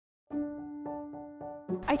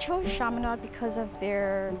I chose Chaminade because of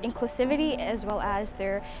their inclusivity as well as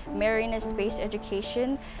their Marinus-based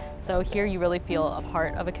education. So here you really feel a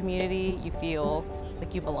part of a community, you feel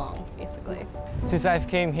like you belong, basically. Since I've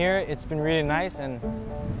came here, it's been really nice, and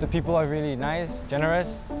the people are really nice,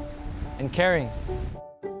 generous, and caring.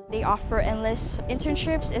 They offer endless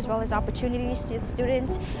internships as well as opportunities to the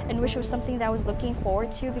students, and which was something that I was looking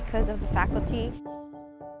forward to because of the faculty.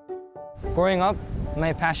 Growing up,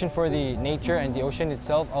 my passion for the nature and the ocean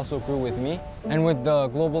itself also grew with me. And with the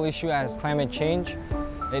global issue as climate change,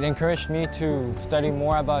 it encouraged me to study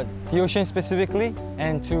more about the ocean specifically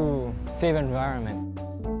and to save the environment.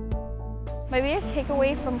 My biggest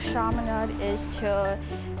takeaway from Chaminade is to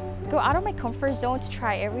go out of my comfort zone to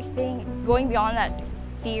try everything, going beyond that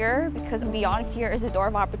fear, because beyond fear is a door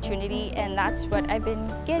of opportunity, and that's what I've been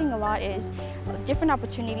getting a lot is different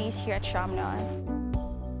opportunities here at Chaminade.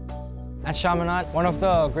 At Chaminade, one of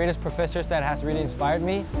the greatest professors that has really inspired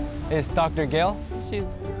me is Dr. Gail. She's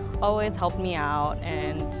always helped me out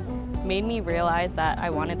and made me realize that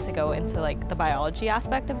I wanted to go into like the biology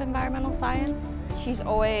aspect of environmental science. She's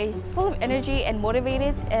always full of energy and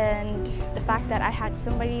motivated, and the fact that I had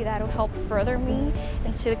somebody that will help further me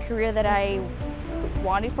into the career that I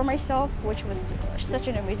wanted for myself, which was such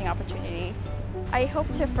an amazing opportunity. I hope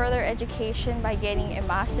to further education by getting a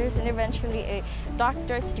master's and eventually a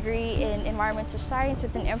doctorate's degree in environmental science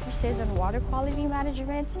with an emphasis on water quality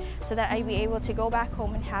management, so that I'd be able to go back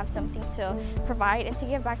home and have something to provide and to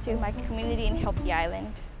give back to my community and help the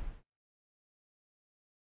island.